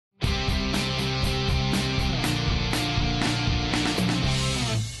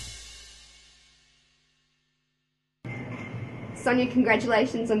Sonia,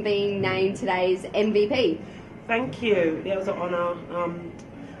 congratulations on being named today's MVP. Thank you. Yeah, it was an honour.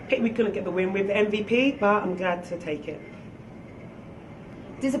 We couldn't get the win with the MVP, but I'm glad to take it.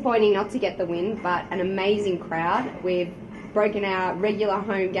 Disappointing not to get the win, but an amazing crowd. We've broken our regular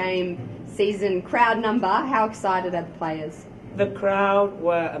home game season crowd number. How excited are the players? The crowd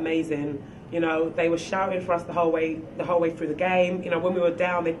were amazing. You know, they were shouting for us the whole way through the game. You know, when we were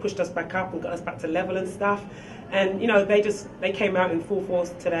down, they pushed us back up and got us back to level and stuff. And you know, they came out in full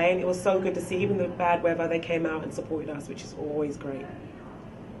force today, and it was so good to see. Even the bad weather, they came out and supported us, which is always great.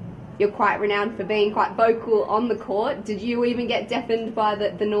 You're quite renowned for being quite vocal on the court. Did you even get deafened by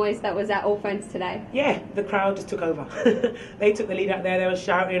the noise that was at Allphones today? Yeah, the crowd just took over. They took the lead out there. They were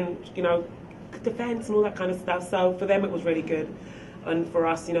shouting, you know, defense and all that kind of stuff. So for them, it was really good. And for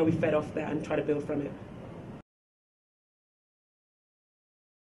us, you know, we fed off that and tried to build from it.